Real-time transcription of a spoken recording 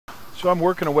So I'm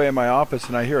working away in my office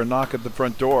and I hear a knock at the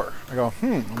front door. I go,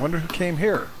 I wonder who came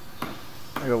here.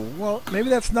 I go, well, maybe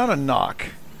that's not a knock.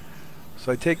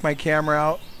 So I take my camera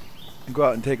out and go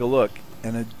out and take a look.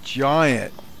 And a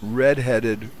giant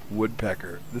red-headed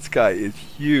woodpecker. This guy is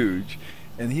huge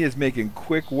and he is making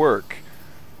quick work.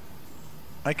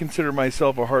 I consider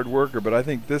myself a hard worker, but I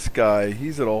think this guy,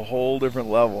 he's at a whole different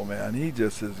level, man. He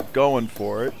just is going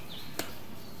for it.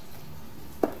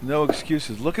 No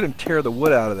excuses. Look at him tear the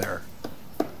wood out of there.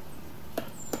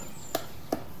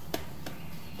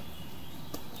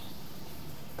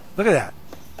 Look at that.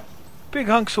 Big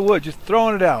hunks of wood, just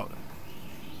throwing it out.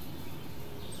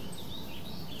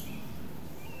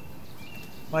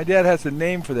 My dad has a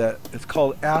name for that. It's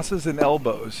called asses and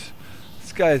elbows.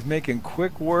 This guy is making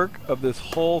quick work of this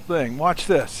whole thing. Watch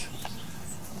this.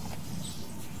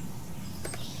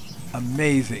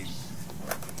 Amazing.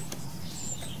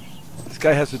 This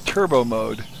guy has a turbo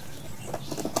mode.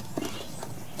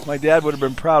 My dad would have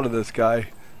been proud of this guy.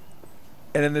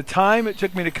 And in the time it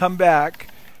took me to come back,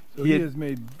 so he has had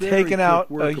made taken out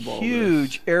a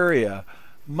huge area,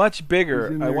 much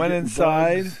bigger. I went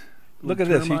inside. Look at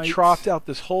this. He troughed out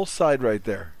this whole side right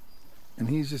there. And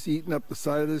he's just eating up the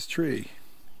side of this tree.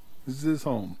 This is his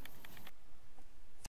home.